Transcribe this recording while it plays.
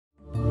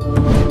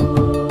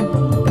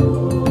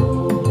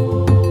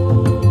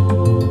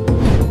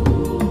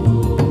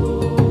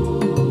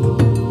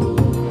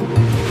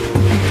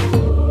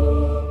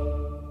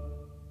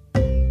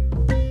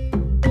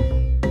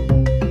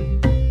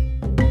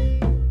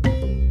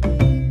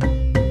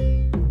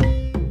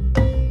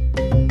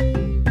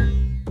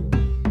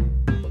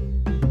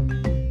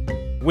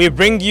We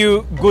bring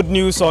you good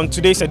news on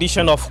today's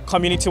edition of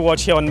Community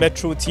Watch here on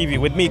Metro TV.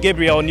 With me,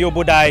 Gabriel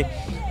Niobodai,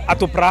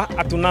 Atupra,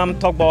 Atunam,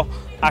 Togbo,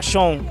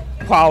 Ashon,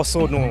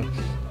 Kwaosono.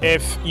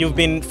 If you've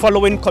been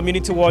following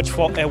Community Watch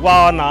for a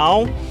while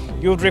now,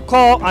 you'd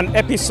recall an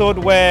episode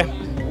where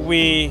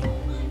we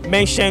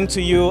mentioned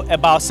to you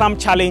about some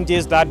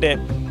challenges that the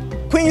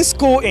Queen's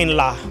School in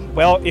La,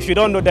 well, if you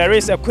don't know, there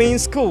is a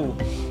Queen's School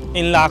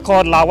in La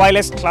called La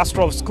Wireless Cluster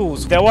of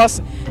Schools. There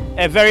was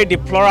a very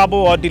deplorable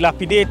or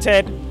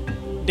dilapidated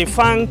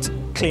defunct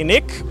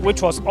clinic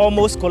which was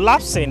almost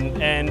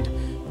collapsing, and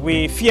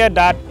we feared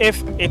that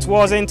if it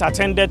wasn't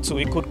attended to,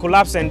 it could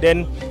collapse and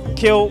then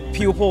kill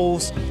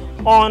pupils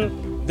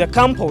on the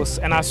campus.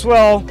 And as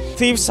well,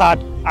 thieves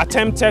had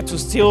attempted to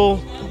steal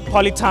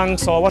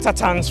polytanks or water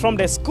tanks from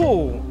the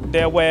school.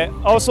 There were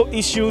also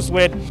issues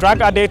with drug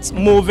addicts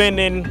moving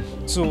in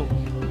to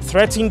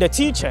threaten the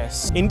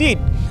teachers. Indeed,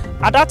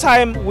 at that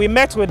time, we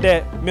met with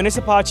the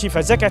Municipal Chief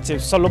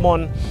Executive,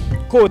 Solomon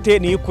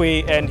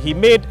Kote-Nikwe, and he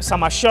made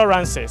some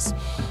assurances.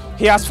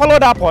 He has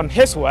followed up on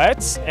his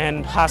words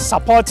and has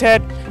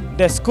supported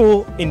the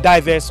school in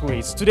diverse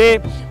ways. Today,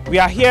 we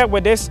are here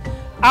with this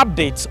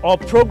update or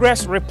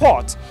progress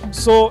report,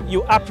 so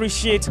you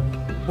appreciate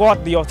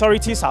what the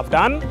authorities have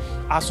done,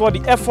 as well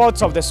the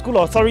efforts of the school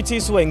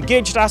authorities who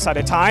engaged us at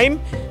the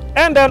time,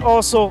 and then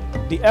also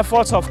the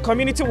efforts of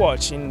Community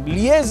Watch in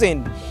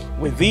liaising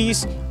with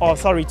these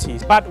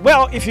authorities. But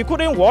well, if you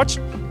couldn't watch,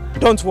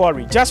 don't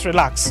worry, just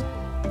relax.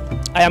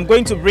 I am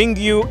going to bring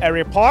you a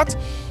report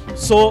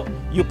so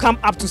you come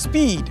up to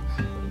speed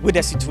with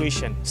the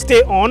situation.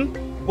 Stay on,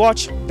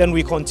 watch, then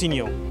we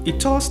continue.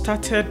 It all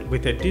started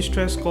with a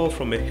distress call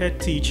from a head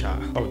teacher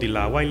of the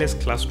La Wireless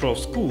Cluster of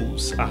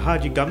Schools,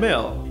 Ahaji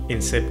Gamel,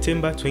 in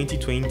September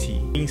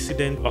 2020. The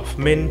incident of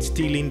men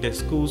stealing the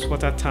school's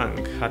water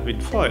tank had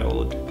been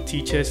foiled.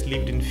 Teachers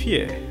lived in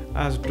fear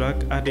as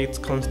drug addicts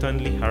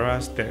constantly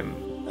harassed them.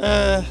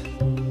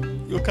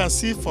 You can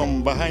see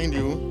from behind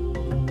you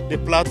the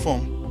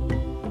platform.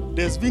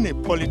 There's been a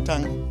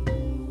polytank,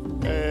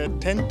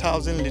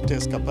 10,000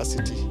 liters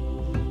capacity.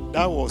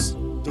 That was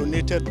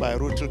donated by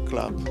Rotary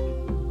Club,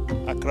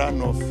 Accra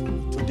North,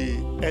 to the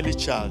early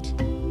child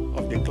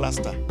of the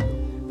cluster.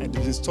 And it's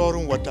been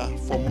storing water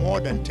for more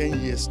than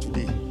 10 years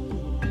today.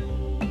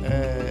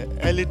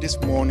 Early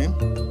this morning,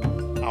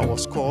 I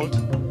was called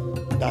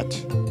that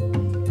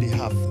they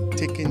have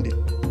taken the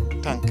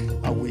tank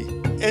away.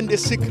 And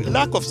the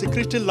lack of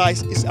security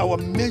lights is our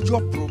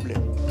major problem.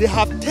 They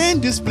have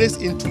turned this place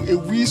into a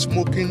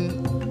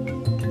weed-smoking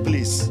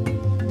place.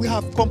 We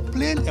have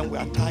complained and we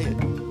are tired.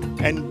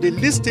 And the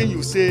least thing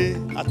you say,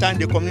 at times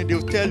the community, they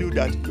will tell you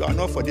that you are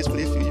not for this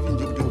place, you even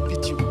do, they will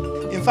beat you.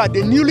 In fact,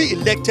 the newly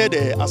elected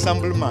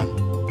assemblyman,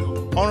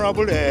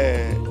 Honorable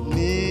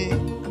Ni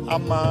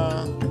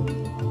Ama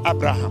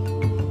Abraham,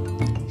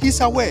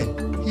 he's aware.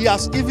 He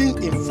has even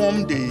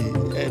informed the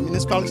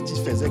municipal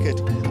chief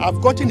executive. I've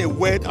gotten a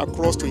word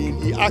across to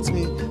him. He asked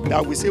me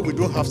that we say we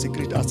don't have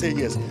security. I said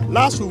yes.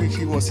 Last week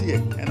he was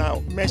here and I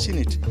mentioned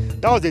it.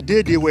 That was the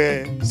day they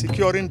were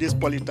securing these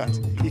polytanks.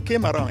 He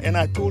came around and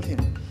I told him.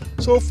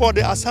 So for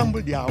the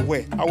assembly, they are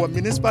aware. Our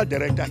municipal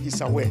director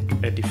is aware.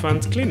 A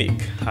defunct clinic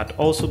had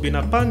also been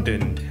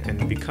abandoned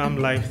and become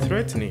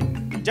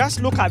life-threatening.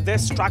 Just look at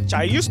this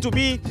structure. It used to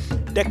be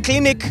the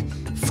clinic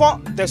for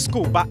the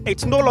school, but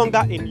it's no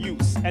longer in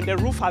use and the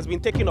roof has been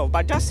taken off.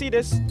 But just see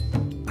this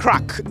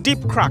crack,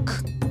 deep crack.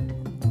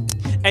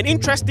 And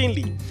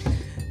interestingly,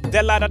 the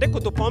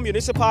Ladma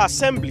Municipal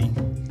Assembly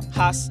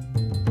has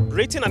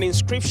written an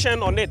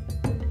inscription on it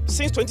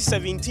since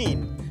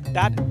 2017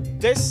 that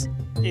this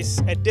is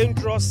a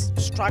dangerous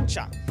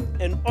structure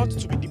and ought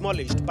to be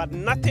demolished, but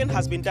nothing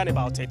has been done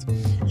about it.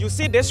 You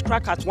see this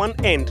crack at one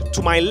end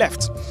to my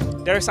left.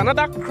 There is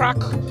another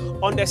crack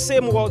on the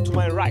same wall to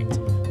my right.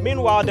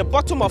 Meanwhile, the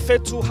bottom of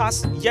it too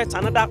has yet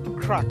another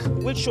crack,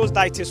 which shows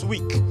that it is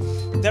weak.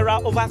 There are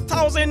over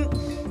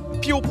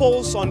 1,000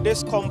 pupils on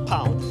this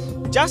compound.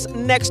 Just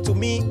next to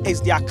me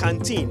is their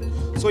canteen.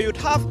 So you'd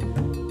have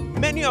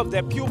many of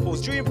the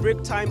pupils during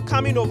break time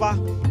coming over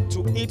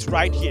to eat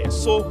right here.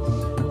 So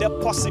the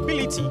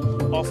possibility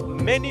of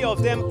many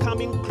of them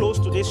coming close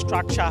to this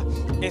structure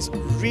is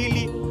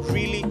really,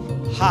 really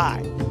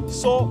high.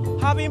 So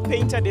having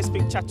painted this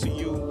picture to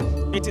you,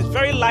 it is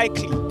very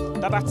likely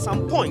that at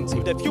some point,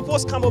 if the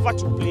pupils come over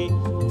to play,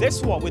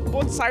 this wall with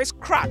both sides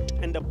cracked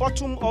and the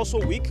bottom also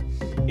weak,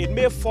 it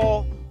may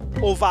fall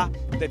over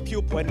the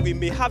pupil and we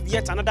may have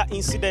yet another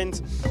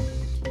incident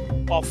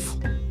of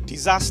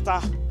disaster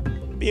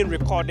being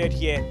recorded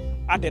here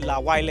at the La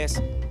Wireless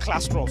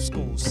Cluster of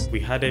Schools.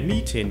 We had a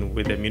meeting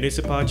with the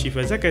Municipal Chief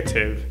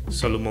Executive,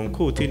 Solomon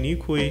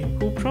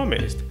Kote-Nikwe, who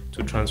promised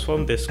to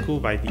transform the school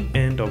by the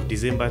end of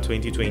December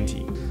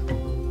 2020.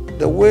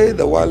 The way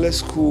the wireless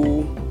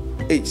school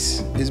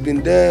is, it's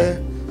been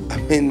there,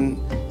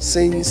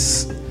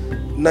 since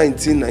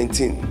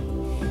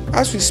 1919.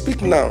 As we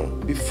speak now,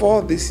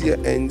 before this year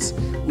ends,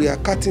 we are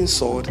cutting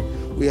sword.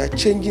 we are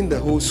changing the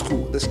whole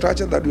school. The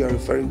structure that we are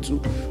referring to,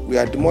 we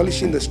are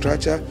demolishing the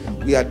structure,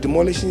 we are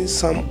demolishing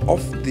some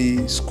of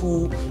the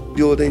school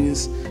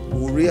buildings,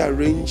 we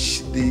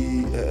rearrange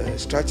the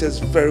structures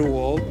very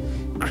well,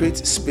 create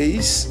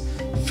space,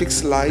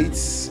 fix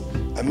lights,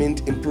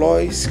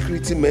 employ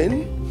security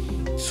men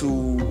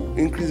to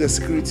increase the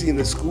security in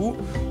the school.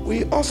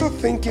 We also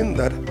thinking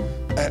that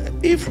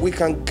if we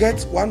can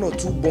get 1 or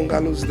 2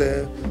 bungalows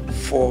there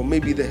for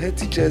maybe the head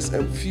teachers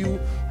and few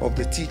of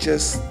the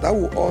teachers, that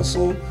will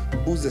also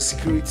boost the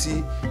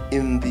security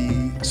in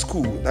the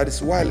school. That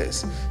is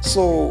wireless.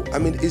 So,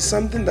 it's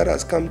something that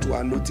has come to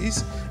our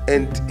notice,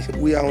 and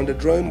we are on the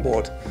drawing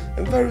board.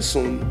 And very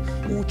soon,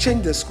 we will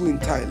change the school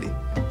entirely,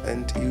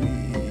 and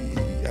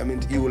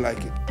you will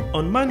like it.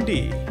 On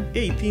Monday,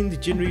 18th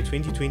January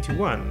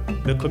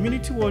 2021, the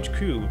Community Watch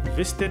crew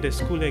visited the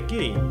school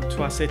again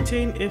to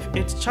ascertain if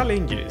its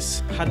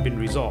challenges had been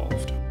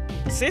resolved.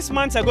 6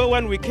 months ago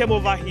when we came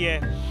over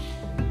here,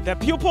 the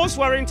pupils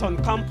weren't on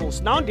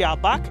campus. Now they are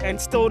back, and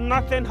still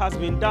nothing has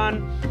been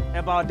done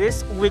about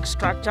this weak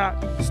structure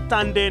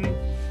standing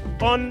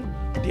on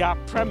their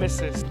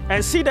premises.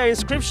 And see the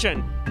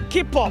inscription,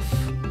 "Keep off,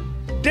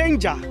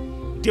 danger,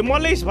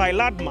 demolished by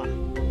Ladma."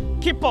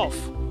 Keep off,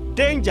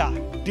 danger,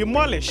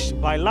 demolished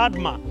by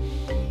Ladma.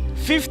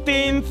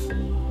 15th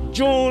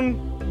June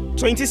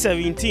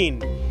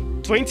 2017,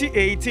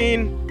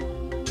 2018,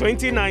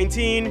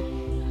 2019,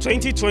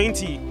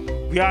 2020.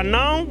 We are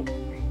now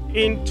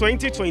in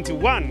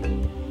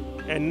 2021,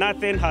 and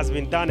nothing has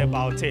been done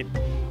about it.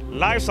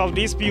 Lives of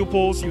these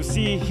pupils you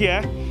see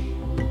here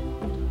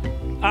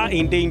are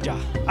in danger.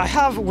 I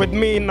have with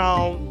me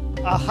now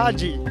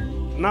Alhaji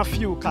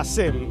Nafiu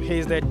Kasim. He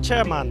is the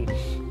chairman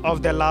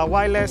of the La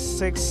Wireless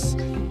 6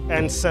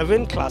 and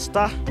 7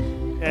 cluster,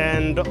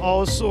 and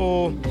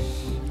also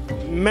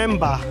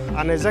member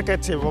and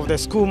executive of the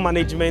school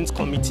management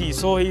committee.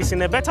 So he's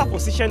in a better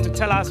position to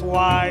tell us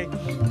why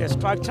the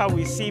structure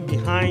we see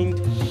behind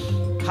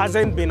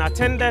hasn't been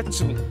attended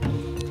to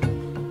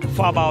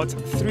for about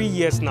 3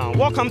 years now.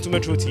 Welcome to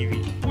Metro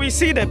TV. We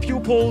see the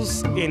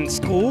pupils in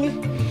school,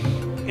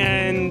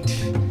 and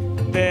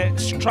the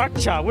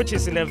structure, which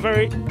is in a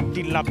very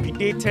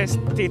dilapidated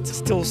state,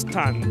 still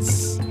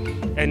stands,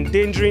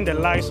 endangering the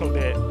lives of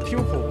the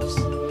pupils.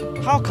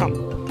 How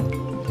come?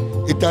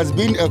 It has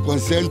been a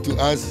concern to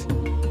us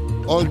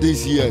all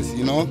these years,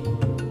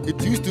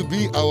 It used to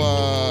be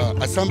our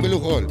assembly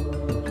hall.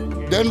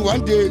 Then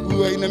one day we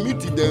were in a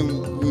meeting, then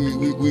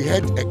we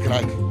had a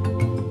crack.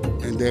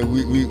 And then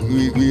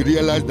we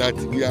realized that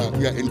we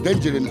are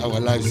endangering our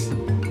lives.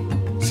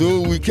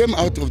 So we came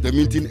out of the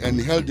meeting and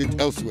held it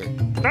elsewhere.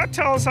 That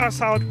tells us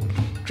how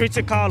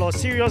critical or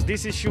serious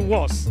this issue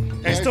was,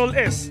 and still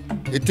is.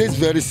 It is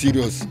very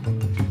serious,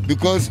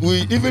 because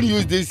we even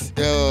use this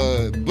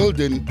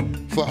building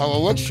for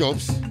our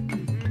workshops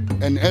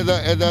and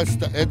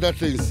other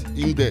things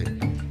in there.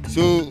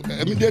 So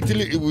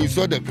immediately we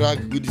saw the crack,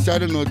 we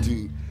decided not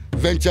to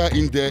venture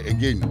in there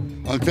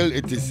again until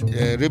it is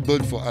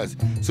rebuilt for us.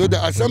 So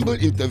the assembly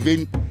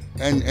intervened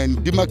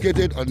and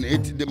demarcated on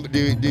it.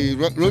 They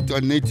wrote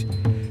on it,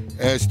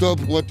 stop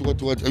what.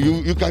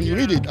 You can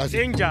read it as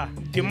danger,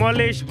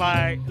 demolished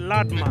by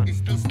Ladma. It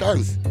still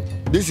stands.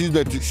 This is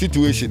the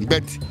situation.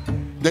 But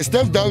the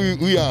steps that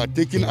we are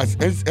taking as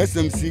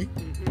SMC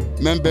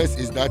members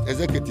is that,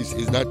 executives,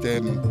 is that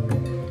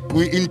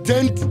we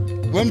intend,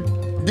 when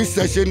this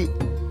session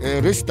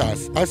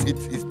restarts, as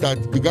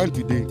it began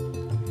today,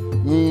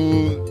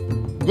 we'll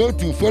go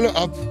to follow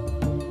up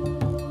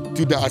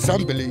to the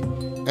assembly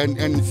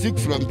and seek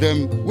from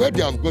them where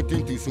they have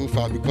gotten to so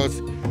far,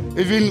 because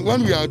even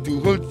when we are to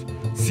hold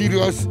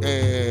serious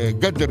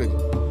gathering,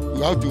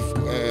 we have to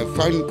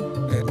find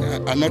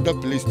another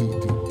place to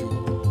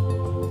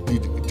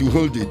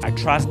hold it. I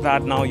trust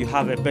that now you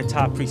have a better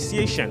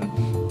appreciation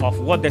of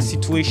what the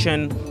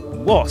situation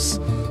was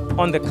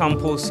on the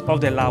campus of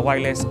the La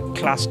Wireless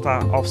cluster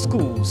of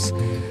schools.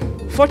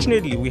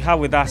 Fortunately, we have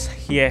with us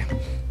here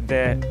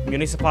the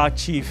municipal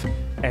chief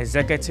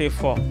executive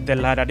for the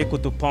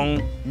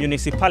Ladma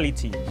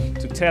municipality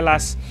to tell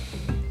us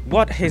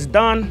what he's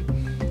done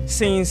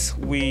since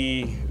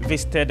we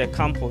visited the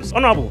campus.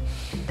 Honorable,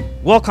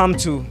 welcome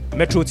to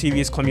Metro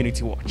TV's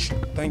Community Watch.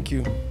 Thank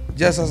you.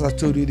 Just as I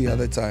told you the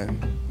other time,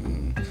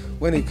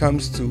 when it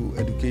comes to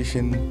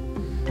education,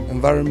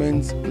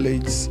 environment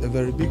plays a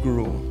very big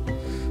role.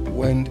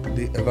 When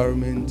the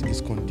environment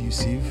is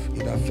conducive,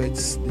 it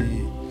affects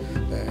the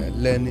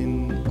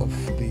learning of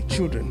the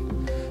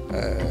children.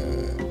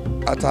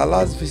 At our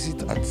last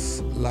visit at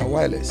La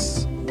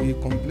Wireless, we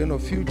complained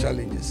of few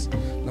challenges.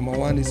 Number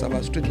one is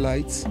about street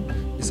lights,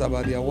 it's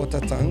about their water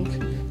tank,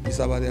 it's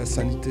about their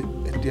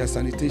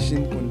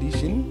sanitation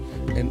condition,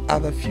 and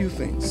other few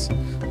things.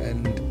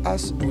 And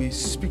as we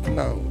speak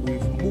now,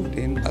 we've moved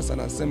in as an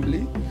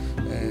assembly.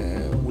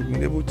 We've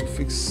been able to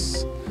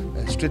fix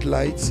street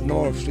lights,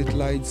 number of street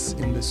lights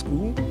in the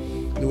school.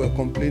 They were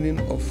complaining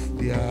of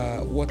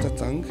their water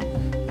tank.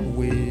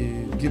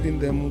 We're giving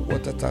them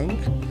water tank.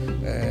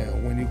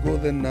 When you go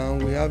there now.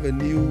 We have a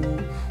new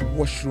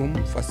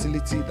washroom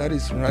facility that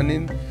is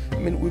running. I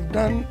mean, we've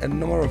done a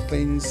number of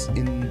things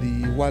in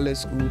the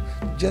wireless school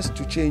just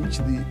to change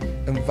the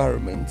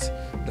environment.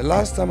 The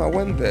last time I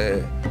went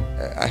there,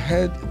 I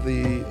heard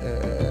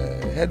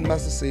the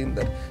headmaster saying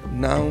that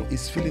now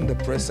he's feeling the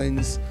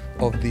presence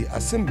of the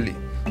assembly.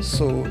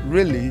 So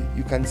really,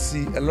 you can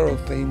see a lot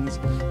of things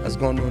has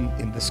gone on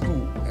in the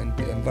school and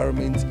the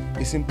environment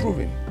is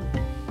improving.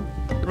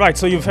 Right,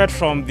 so you've heard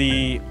from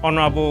the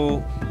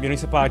Honorable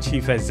Municipal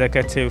Chief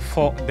Executive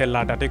for the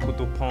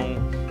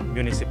Ladma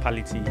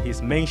Municipality.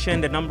 He's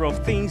mentioned a number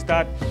of things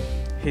that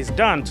he's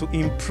done to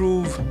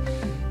improve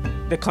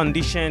the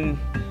condition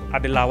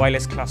at the La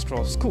Wireless cluster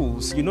of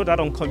schools. You know that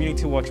on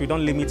Community Watch, we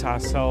don't limit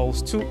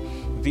ourselves to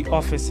the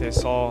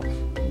offices or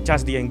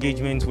just the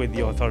engagement with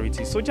the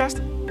authorities. So just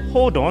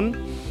hold on.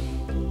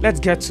 Let's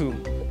get to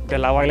the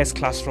La Wireless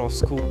cluster of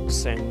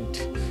schools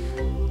and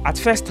at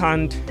first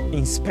hand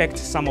inspect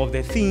some of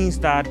the things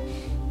that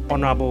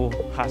Honorable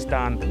has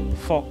done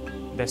for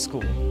the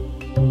school.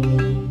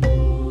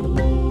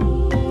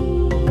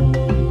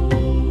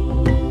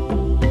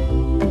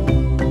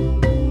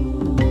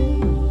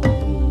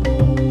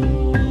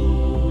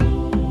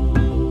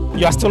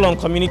 You are still on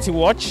Community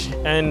Watch,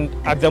 and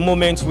at the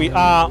moment we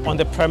are on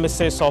the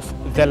premises of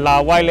the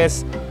La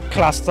Wireless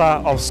cluster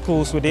of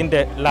schools within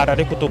the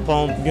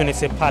Ladma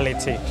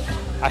Municipality.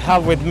 I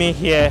have with me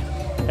here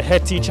a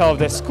head teacher of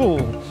the school,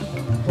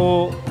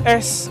 who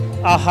is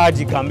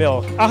Ahaji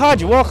Gamel.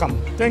 Ahaji, welcome.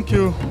 Thank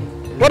you.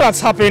 What has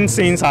happened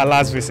since our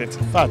last visit?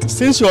 But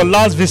since your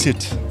last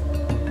visit,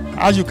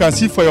 as you can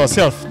see for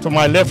yourself to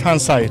my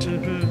left-hand side,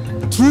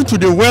 through to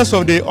the words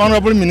of the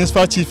Honorable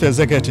Municipal Chief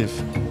Executive,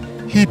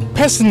 he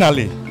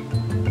personally,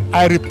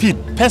 I repeat,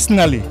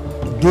 personally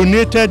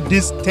donated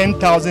this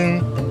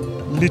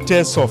 10,000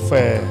 liters of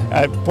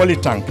poly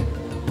tank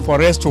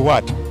for us to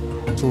what?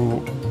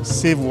 To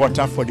save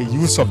water for the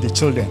use of the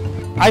children.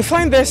 I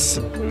find this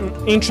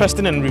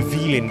interesting and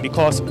revealing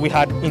because we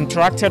had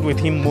interacted with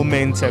him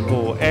moments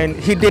ago and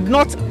he did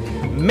not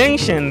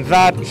mention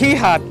that he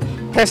had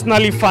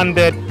personally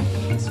funded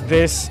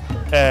this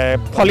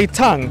poly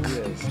tank.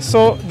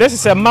 So this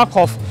is a mark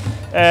of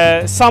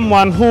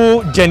someone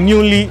who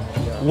genuinely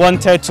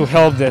wanted to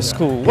help the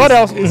school. What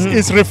else?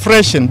 It's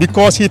refreshing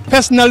because he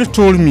personally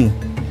told me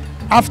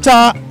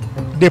after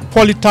the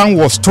poly tank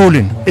was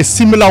stolen, a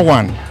similar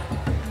one,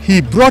 he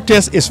brought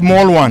us a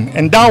small one,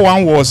 and that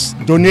one was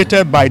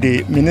donated by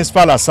the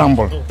municipal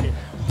assembly. Okay.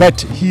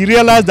 But he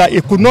realized that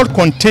it could not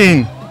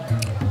contain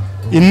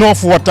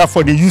enough water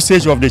for the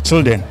usage of the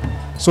children.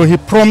 So he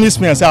promised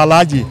me and said,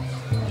 Alaji,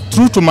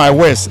 true to my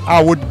words,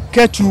 I would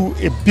get you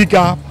a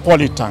bigger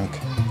poly tank.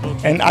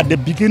 Okay. And at the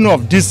beginning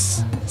of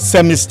this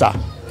semester,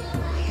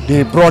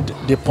 they brought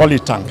the poly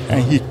tank,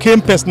 and he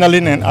came personally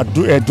and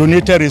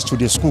donated it to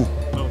the school.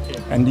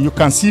 Okay. And you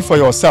can see for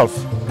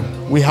yourself,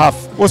 we have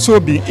also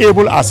been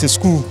able as a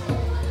school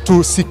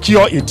to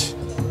secure it.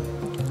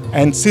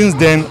 And since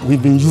then,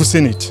 we've been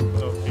using it.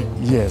 Okay.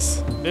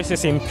 Yes. This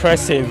is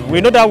impressive.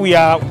 We know that we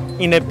are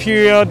in a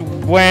period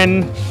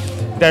when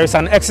there is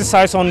an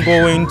exercise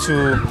ongoing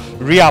to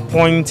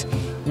reappoint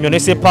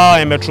municipal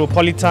and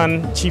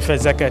metropolitan chief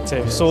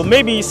executive. So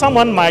maybe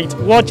someone might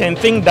watch and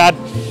think that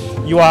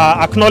you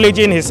are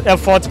acknowledging his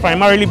efforts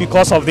primarily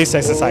because of this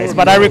exercise.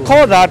 But I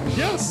recall that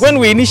when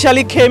we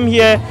initially came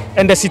here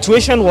and the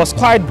situation was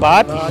quite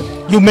bad,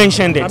 you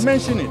mentioned it. I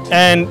mentioned it.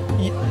 And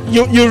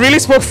you really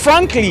spoke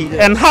frankly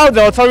and how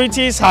the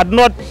authorities had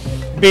not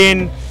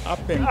been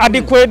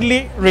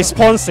adequately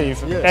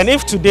responsive. Yes. And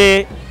if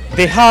today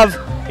they have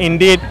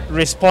indeed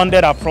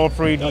responded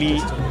appropriately,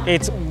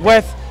 it's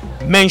worth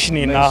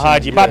mentioning,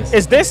 Ahaji. But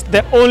is this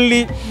the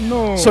only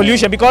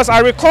solution? Because I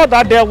recall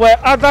that there were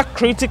other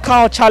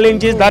critical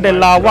challenges that the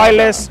La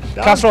Wireless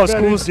cluster of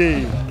schools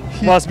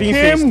was being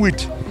faced. He came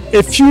with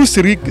a few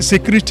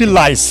security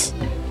lights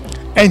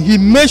and he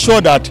made sure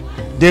that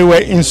they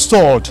were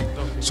installed.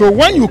 So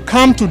when you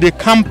come to the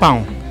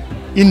compound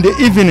in the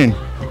evening,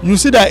 you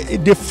see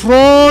that the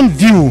front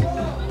view,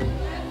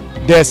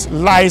 there's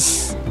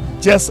lights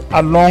just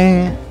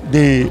along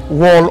the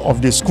wall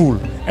of the school.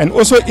 And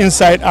also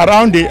inside,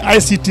 around the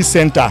ICT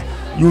center,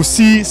 you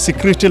see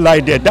security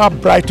light there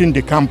that brighten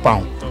the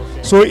compound.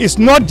 So it's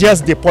not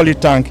just the poly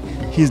tank,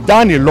 he's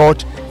done a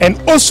lot. And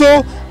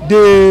also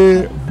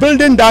the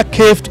building that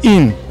caved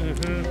in,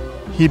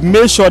 he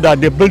made sure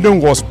that the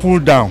building was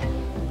pulled down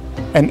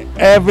and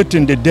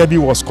everything, the debris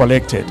was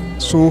collected.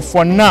 So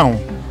for now,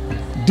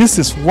 this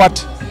is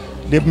what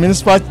the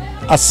municipal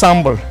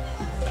assembly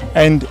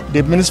and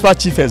the municipal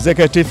chief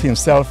executive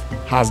himself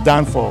has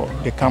done for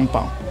the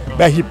compound.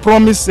 But he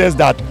promises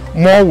that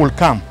more will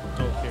come.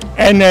 Okay.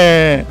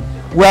 And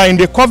we are in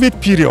the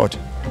COVID period.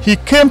 He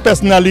came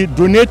personally,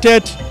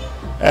 donated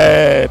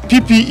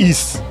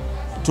PPEs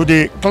to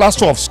the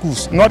cluster of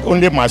schools, not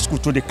only my school,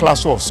 to the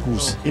cluster of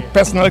schools. Okay. He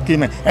personally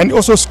came in, and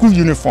also school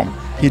uniform.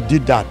 He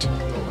did that.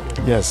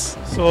 Yes.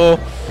 So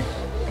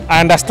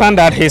I understand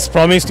that he's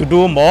promised to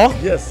do more.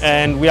 Yes.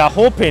 And we are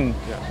hoping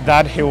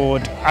that he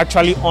would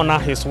actually honor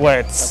his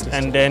words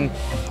and then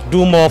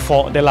do more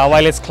for the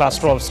Lawailes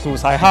cluster of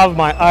schools. I have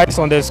my eyes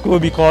on the school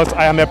because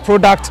I am a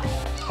product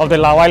of the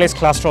Lawailes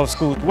cluster of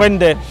schools. When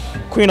the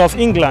Queen of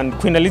England,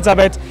 Queen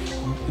Elizabeth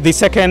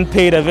II,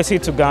 paid a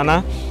visit to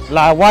Ghana,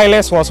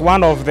 Lawailes was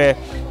one of the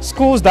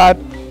schools that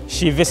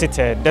she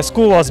visited. The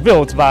school was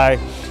built by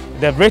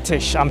the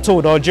British, I'm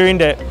told, or during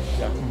the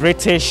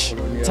British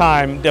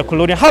time, the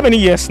colonial. How many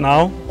years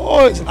now?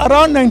 Oh, it's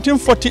around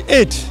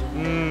 1948.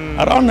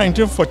 Around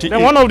 1948.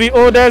 Then one of the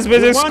oldest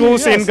basic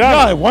schools in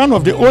Ghana. Yeah, one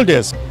of the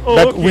oldest.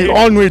 But we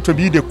all know it to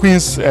be the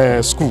Queen's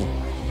School.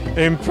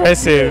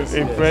 Impressive,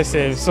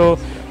 impressive. So,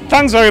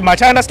 thanks very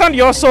much. I understand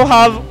you also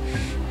have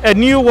a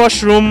new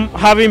washroom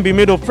having been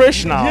made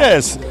operational.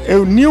 Yes,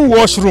 a new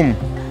washroom.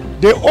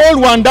 The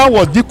old one that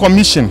was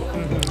decommissioned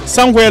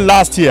somewhere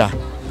last year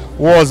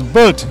was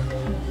built.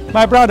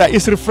 My brother,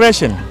 it's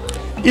refreshing.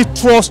 It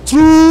was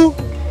through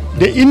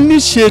the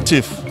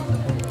initiative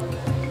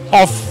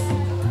of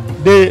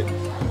the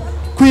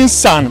Queen's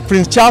son,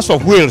 Prince Charles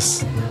of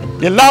Wales.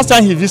 The last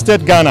time he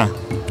visited Ghana,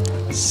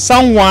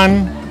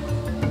 someone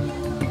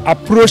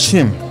approached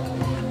him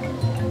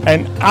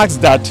and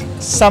asked that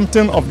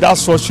something of that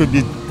sort should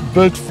be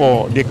built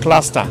for the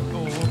cluster.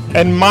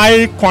 And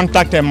my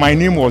contact and my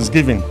name was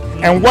given.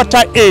 And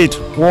Water Aid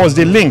was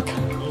the link.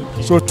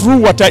 So through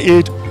Water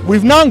Aid,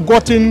 we've now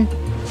gotten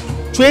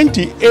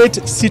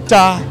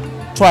 28-seater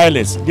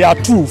toilets. There are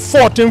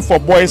 14 for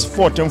boys,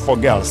 14 for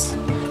girls.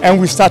 And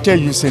we started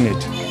using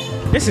it.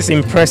 This is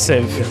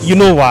impressive. Yes. You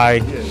know why?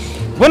 Yes.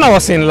 When I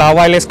was in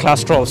Lawailes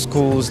cluster of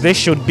schools, they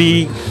should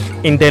be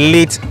in the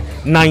late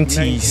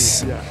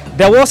 90s. Yeah.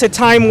 There was a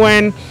time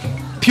when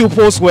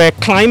pupils were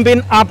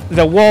climbing up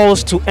the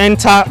walls to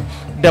enter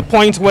the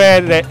point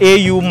where the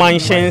AU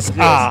mansions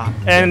are.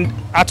 And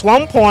at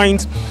one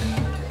point,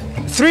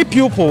 3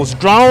 pupils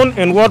drowned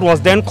in what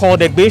was then called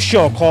the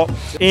Beshoko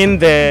in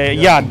the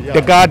yard,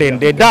 the garden.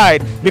 They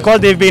died because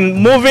they've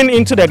been moving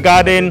into the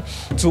garden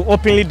to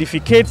openly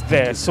defecate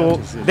there. So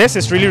this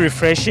is really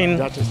refreshing.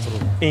 That is true.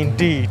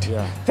 Indeed.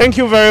 Yeah. Thank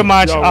you very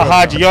much,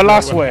 Alhaji. Your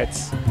last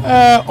words.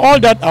 All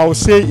that I will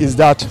say is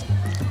that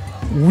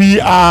we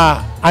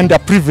are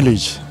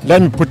underprivileged.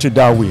 Let me put it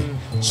that way.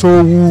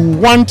 So we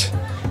want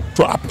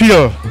to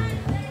appeal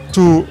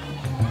to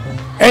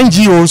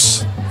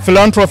NGOs,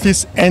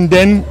 philanthropists, and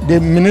then the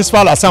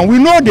municipal assembly.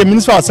 We know the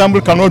municipal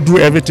assembly cannot do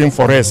everything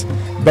for us,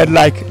 but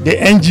like the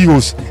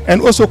NGOs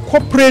and also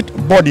corporate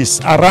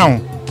bodies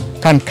around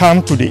can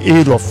come to the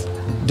aid of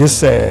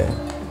this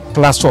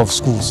cluster of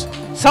schools.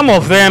 Some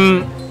of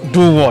them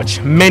do watch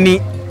many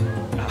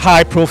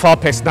high-profile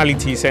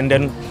personalities and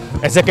then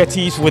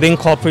executives within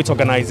corporate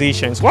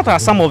organizations. What are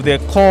some of the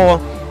core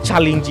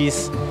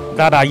challenges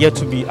that are yet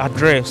to be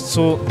addressed,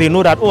 so they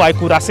know that, oh, I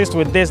could assist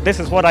with this, this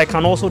is what I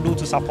can also do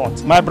to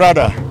support? My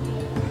brother,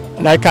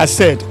 like I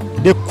said,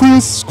 the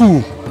Queen's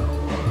School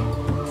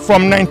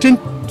from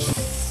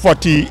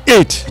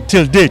 1948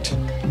 till date,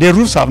 the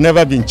roofs have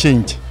never been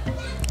changed.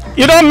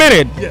 You don't mean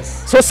it?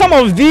 Yes. So some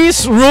of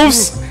these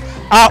roofs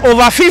are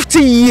over 50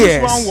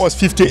 years. This one was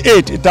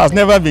 58, it has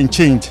never been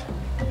changed.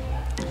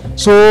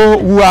 So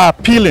we are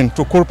appealing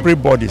to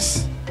corporate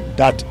bodies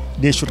that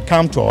they should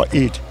come to our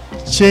aid,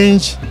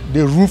 change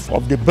the roof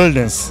of the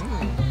buildings,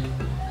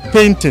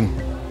 painting,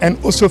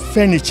 and also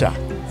furniture.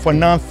 For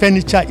now,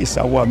 furniture is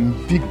our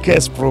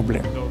biggest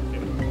problem.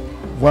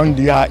 When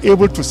they are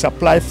able to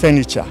supply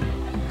furniture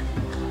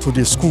to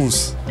the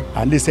schools,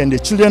 at least, and the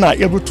children are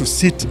able to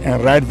sit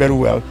and write very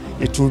well,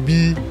 it will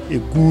be a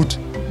good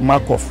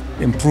mark of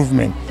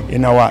improvement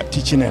in our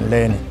teaching and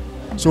learning.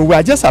 So we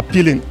are just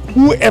appealing,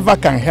 whoever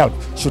can help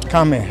should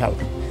come and help.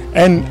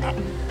 And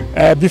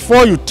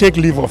before you take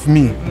leave of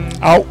me,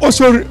 I'll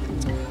also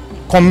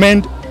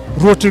commend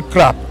Rotary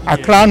Club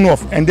Accra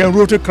North and then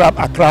Rotary Club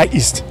Accra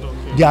East.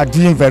 They are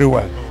doing very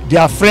well. They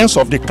are friends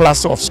of the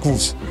cluster of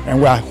schools,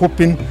 and we are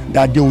hoping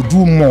that they will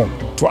do more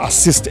to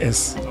assist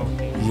us.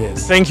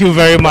 Yes. Thank you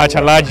very much,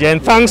 Alhaji,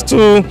 and thanks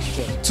to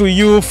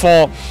you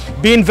for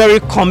being very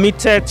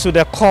committed to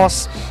the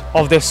cause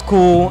of the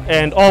school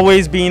and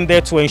always being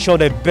there to ensure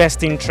the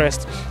best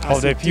interest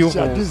of the pupils.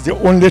 This is the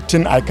only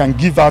thing I can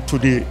give out to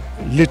the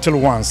little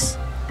ones.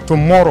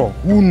 Tomorrow,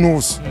 who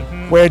knows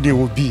where they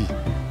will be.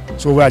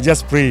 So we are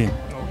just praying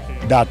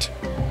that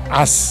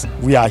as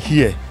we are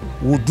here,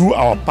 we'll do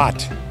our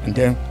part, and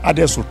then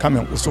others will come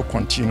and also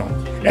continue.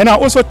 And I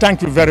also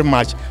thank you very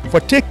much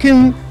for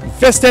taking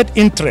vested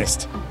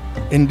interest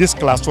in this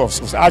cluster of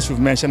schools. As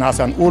you've mentioned, as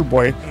an old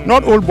boy,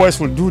 not all boys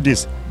will do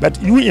this,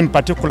 but you in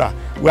particular,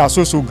 we are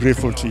so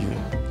grateful to you.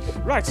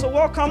 Right, so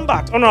welcome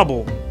back,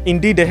 Honorable.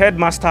 Indeed, the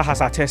headmaster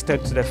has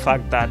attested to the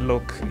fact that,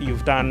 look,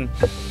 you've done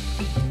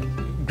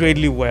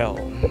greatly well.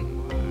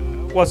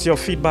 What's your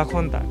feedback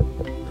on that?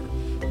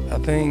 I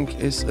think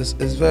it's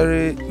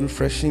very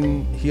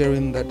refreshing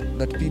hearing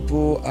that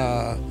people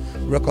are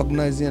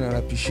recognizing and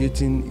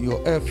appreciating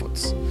your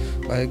efforts.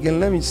 But again,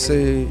 let me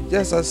say,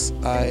 just as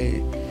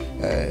I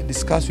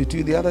discussed with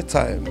you the other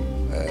time,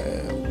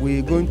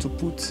 we're going to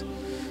put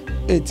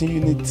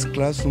 18-unit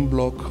classroom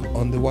block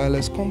on the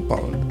wireless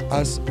compound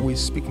as we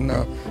speak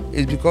now.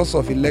 It's because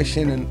of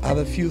election and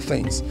other few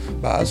things.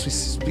 But as we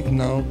speak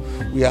now,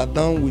 we are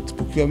done with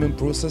procurement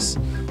process.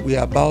 We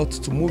are about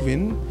to move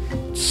in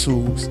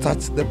to start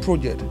the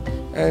project.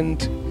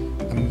 And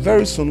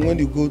very soon when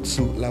you go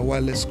to La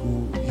Wireless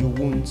School, you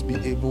won't be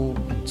able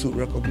to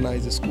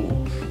recognize the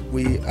school.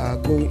 We are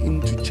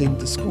going to change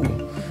the school.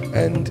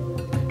 And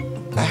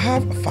I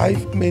have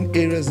 5 main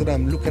areas that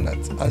I'm looking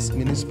at as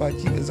Municipal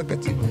Chief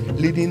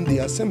Executive leading the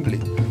Assembly.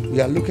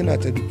 We are looking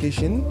at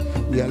education,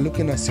 we are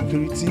looking at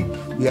security,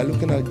 we are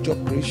looking at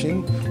job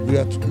creation, we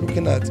are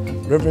looking at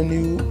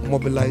revenue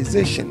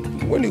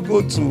mobilization. When you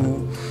go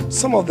to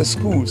some of the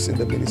schools in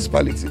the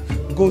municipality,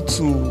 go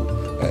to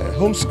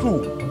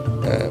homeschool,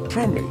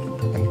 primary,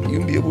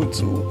 you'll be able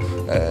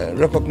to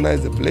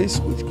recognize the place.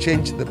 We've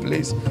changed the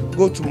place.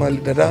 Go to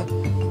Malidada,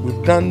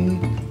 we've done,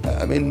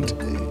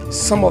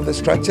 some of the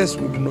structures,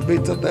 we've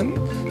renovated them.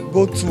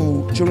 Go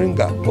to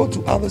Chiringa, go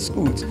to other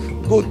schools,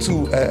 go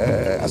to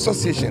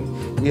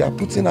association. We are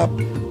putting up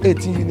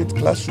 18-unit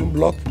classroom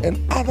block and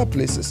other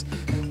places.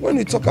 When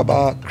we talk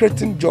about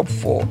creating job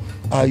for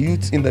our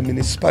youth in the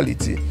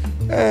municipality,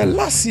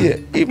 last year,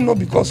 even not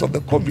because of the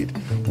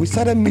COVID, we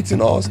started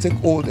meeting all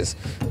stakeholders,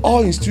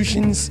 all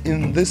institutions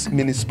in this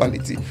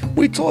municipality.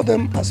 We told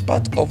them as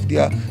part of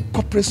their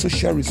corporate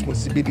social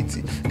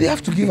responsibility, they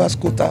have to give us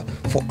quota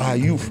for our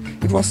youth.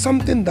 It was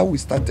something that we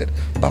started,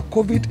 but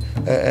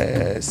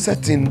COVID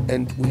set in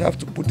and we have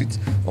to put it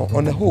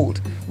on a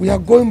hold. We are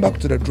going back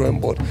to the drawing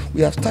board.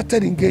 We have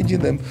started engaging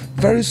them.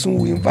 Very soon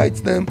we invite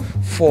them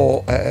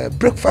for a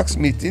breakfast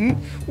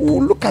meeting.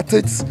 We'll look at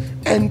it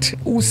and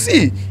we'll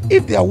see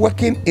if they are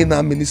working in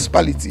our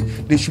municipality.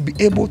 They should be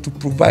able to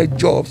provide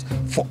jobs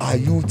for our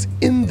youth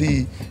in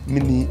the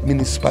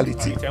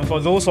municipality. And for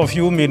those of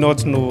you who may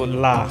not know,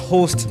 La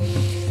hosts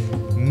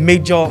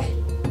major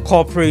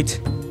corporate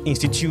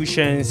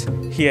institutions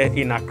here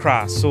in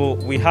Accra. So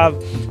we have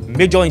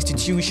major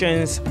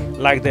institutions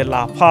like the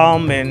La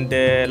Palm and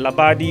the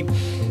Labadi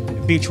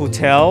Beach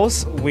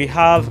Hotels. We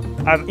have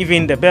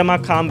even the Burma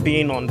camp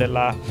being on the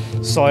La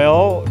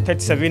soil,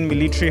 37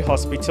 military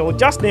hospital,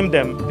 just name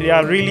them. There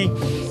are really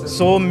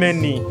so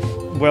many.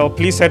 Well,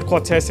 police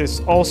headquarters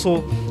is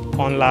also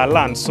on La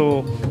land.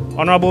 So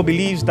Honorable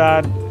believes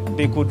that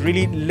they could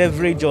really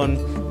leverage on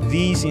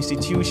these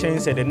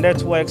institutions and the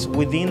networks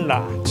within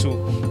La to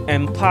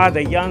empower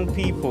the young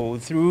people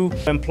through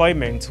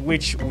employment,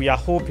 which we are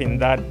hoping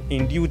that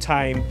in due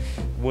time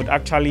would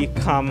actually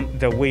come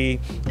the way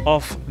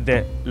of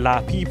the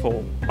La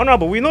people.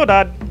 Honorable, we know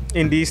that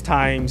in these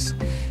times,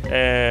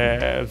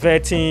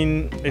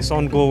 vetting is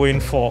ongoing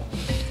for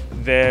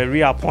the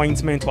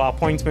reappointment or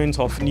appointment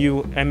of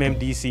new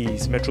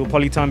MMDCs,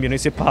 Metropolitan,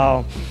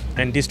 Municipal,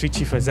 and District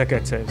Chief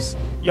Executives.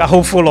 You are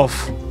hopeful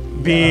of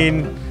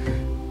being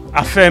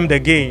affirmed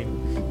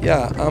again?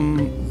 Yeah,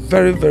 I'm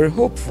very, very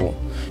hopeful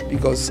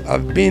because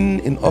I've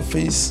been in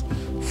office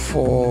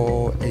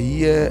for a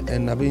year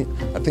and I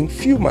think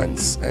few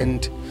months,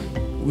 and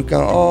we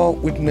can all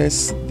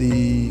witness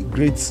the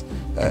great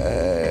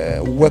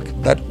work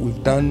that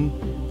we've done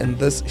in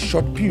this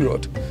short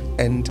period.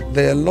 And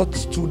there are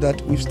lots too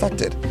that we've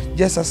started.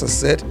 Just as I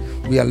said,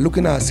 we are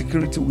looking at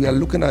security, we are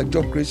looking at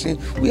job creation,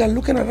 we are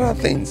looking at other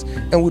things.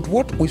 And with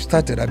what we've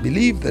started, I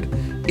believe that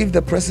if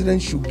the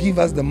president should give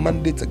us the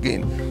mandate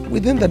again,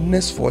 within the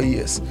next 4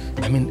 years,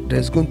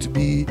 there's going to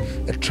be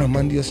a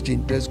tremendous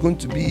change. There's going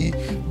to be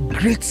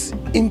great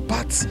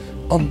impact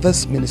on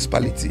this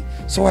municipality.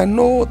 So I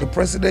know the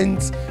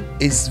president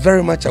is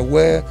very much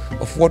aware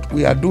of what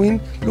we are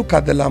doing. Look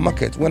at the La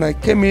Market. When I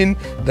came in,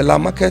 the La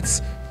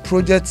Market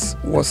project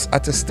was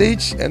at a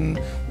stage and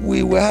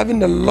we were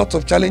having a lot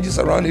of challenges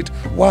around it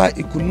why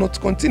it could not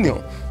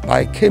continue.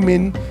 I came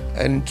in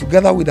and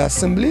together with the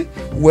assembly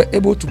we were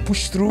able to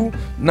push through.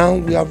 Now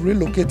we have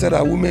relocated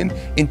our women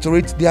into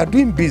it. They are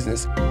doing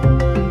business.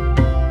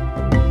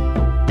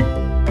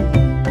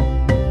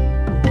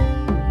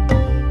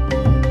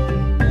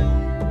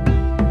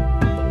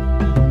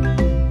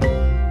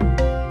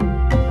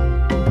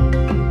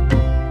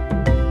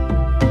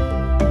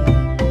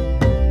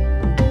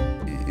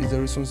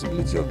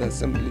 Responsibility of the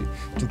assembly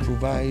to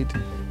provide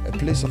a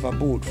place of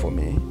abode for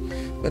me,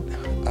 but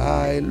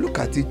I look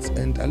at it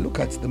and I look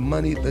at the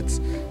money that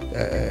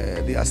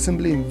the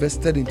assembly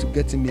invested into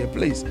getting me a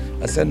place.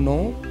 I said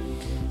no.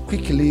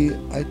 Quickly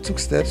I took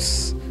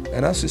steps,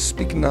 and as we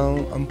speak now,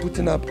 I'm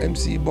putting up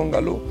MCE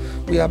bungalow.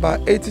 We are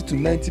about 80 to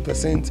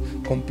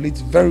 90% complete.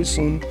 Very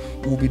soon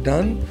we'll be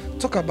done.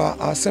 Talk about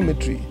our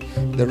cemetery,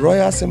 the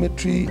Royal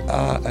Cemetery,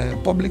 our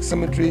public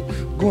cemetery.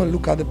 Go and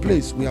look at the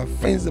place. We have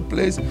fenced the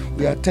place.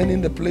 We are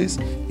turning the place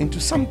into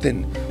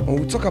something.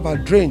 When we talk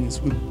about drains,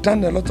 we've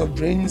done a lot of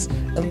drains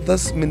in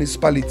this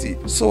municipality.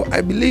 So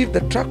I believe the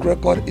track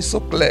record is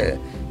so clear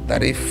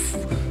that if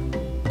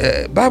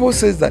Bible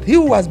says that he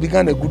who has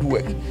begun a good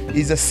work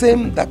is the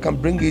same that can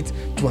bring it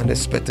to an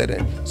expected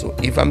end. So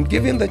if I'm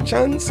given the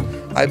chance,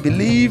 I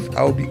believe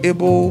I will be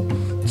able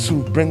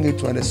to bring it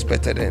to an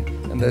expected end.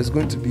 And there's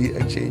going to be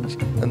a change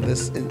in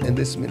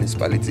this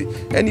municipality.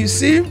 And you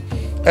see,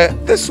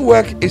 this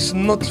work is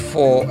not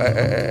for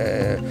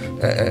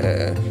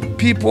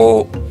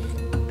people.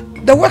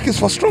 The work is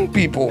for strong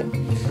people.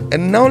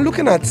 And now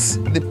looking at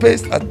the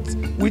pace at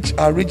which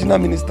our regional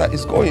minister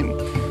is going,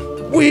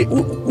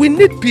 we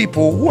need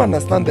people who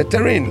understand the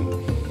terrain.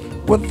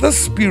 With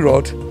this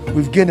period,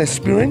 we've gained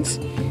experience.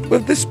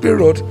 With this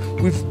period,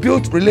 we've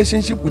built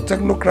relationship with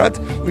technocrats,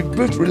 we've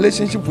built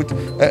relationship with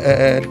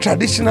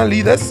traditional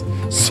leaders.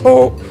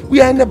 So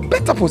we are in a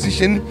better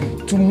position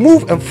to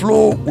move and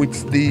flow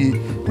with the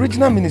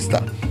regional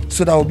minister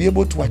so that we'll be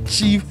able to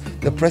achieve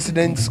the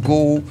president's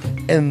goal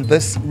in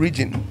this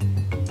region.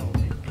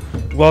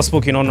 Well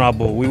spoken,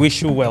 Honorable. We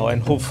wish you well,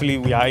 and hopefully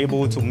we are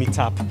able to meet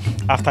up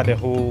after the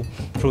whole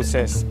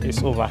process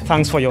is over.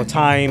 Thanks for your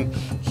time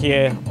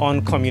here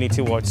on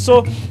Community Watch.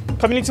 So,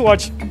 Community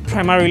Watch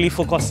primarily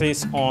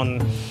focuses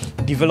on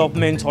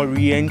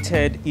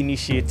development-oriented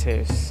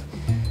initiatives,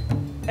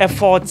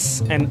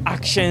 efforts and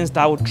actions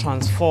that would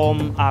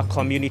transform our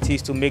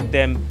communities to make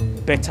them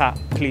better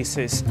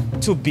places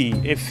to be.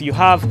 If you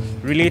have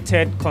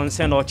related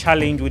concern or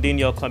challenge within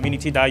your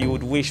community that you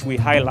would wish we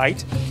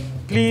highlight,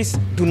 please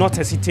do not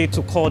hesitate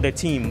to call the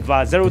team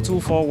via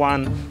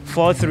 0241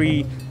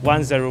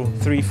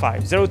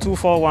 431035.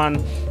 0241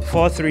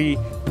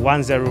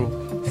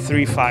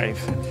 431035.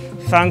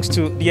 Thanks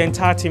to the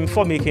entire team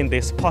for making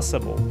this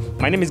possible.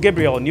 My name is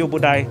Gabriel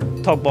Niobodai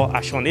Togbo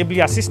Ashon,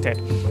 ably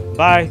assisted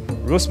by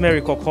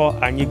Rosemary Koko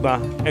Anyigba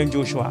and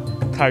Joshua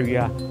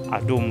Karia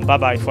Adum.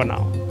 Bye-bye for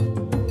now.